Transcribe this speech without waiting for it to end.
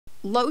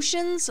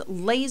Lotions,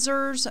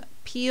 lasers,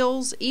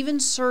 peels, even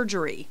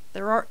surgery.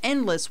 There are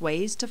endless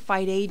ways to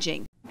fight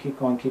aging. Keep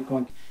going, keep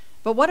going.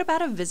 But what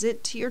about a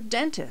visit to your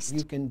dentist?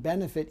 You can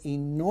benefit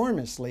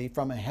enormously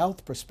from a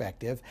health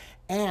perspective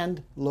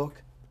and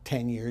look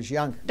 10 years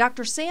younger.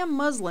 Dr. Sam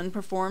Muslin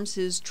performs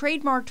his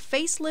trademarked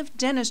facelift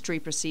dentistry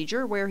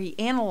procedure where he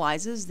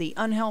analyzes the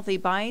unhealthy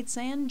bites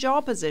and jaw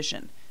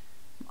position.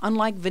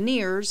 Unlike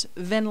veneers,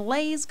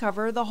 venlays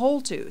cover the whole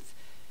tooth.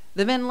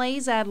 The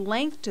venlays add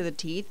length to the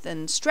teeth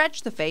and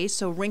stretch the face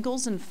so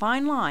wrinkles and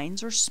fine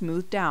lines are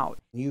smoothed out.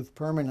 You've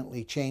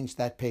permanently changed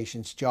that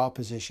patient's jaw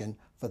position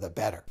for the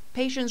better.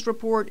 Patients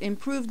report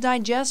improved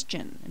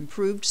digestion,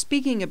 improved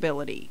speaking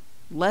ability,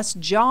 less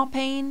jaw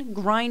pain,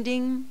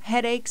 grinding,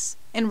 headaches,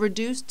 and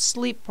reduced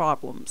sleep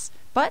problems.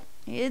 But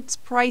it's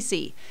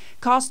pricey.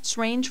 Costs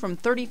range from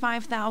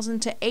 $35,000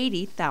 to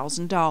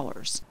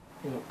 $80,000.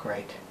 You look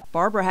great.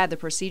 Barbara had the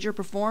procedure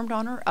performed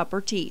on her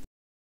upper teeth.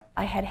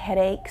 I had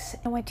headaches,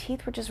 and my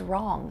teeth were just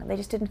wrong. They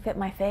just didn't fit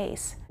my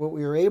face. What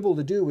we were able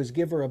to do was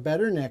give her a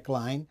better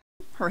neckline.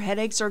 Her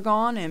headaches are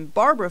gone, and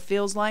Barbara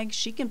feels like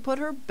she can put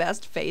her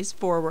best face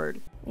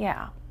forward.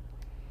 Yeah,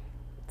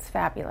 it's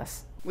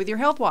fabulous. With your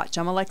Health Watch,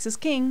 I'm Alexis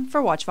King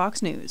for WACH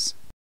Fox News.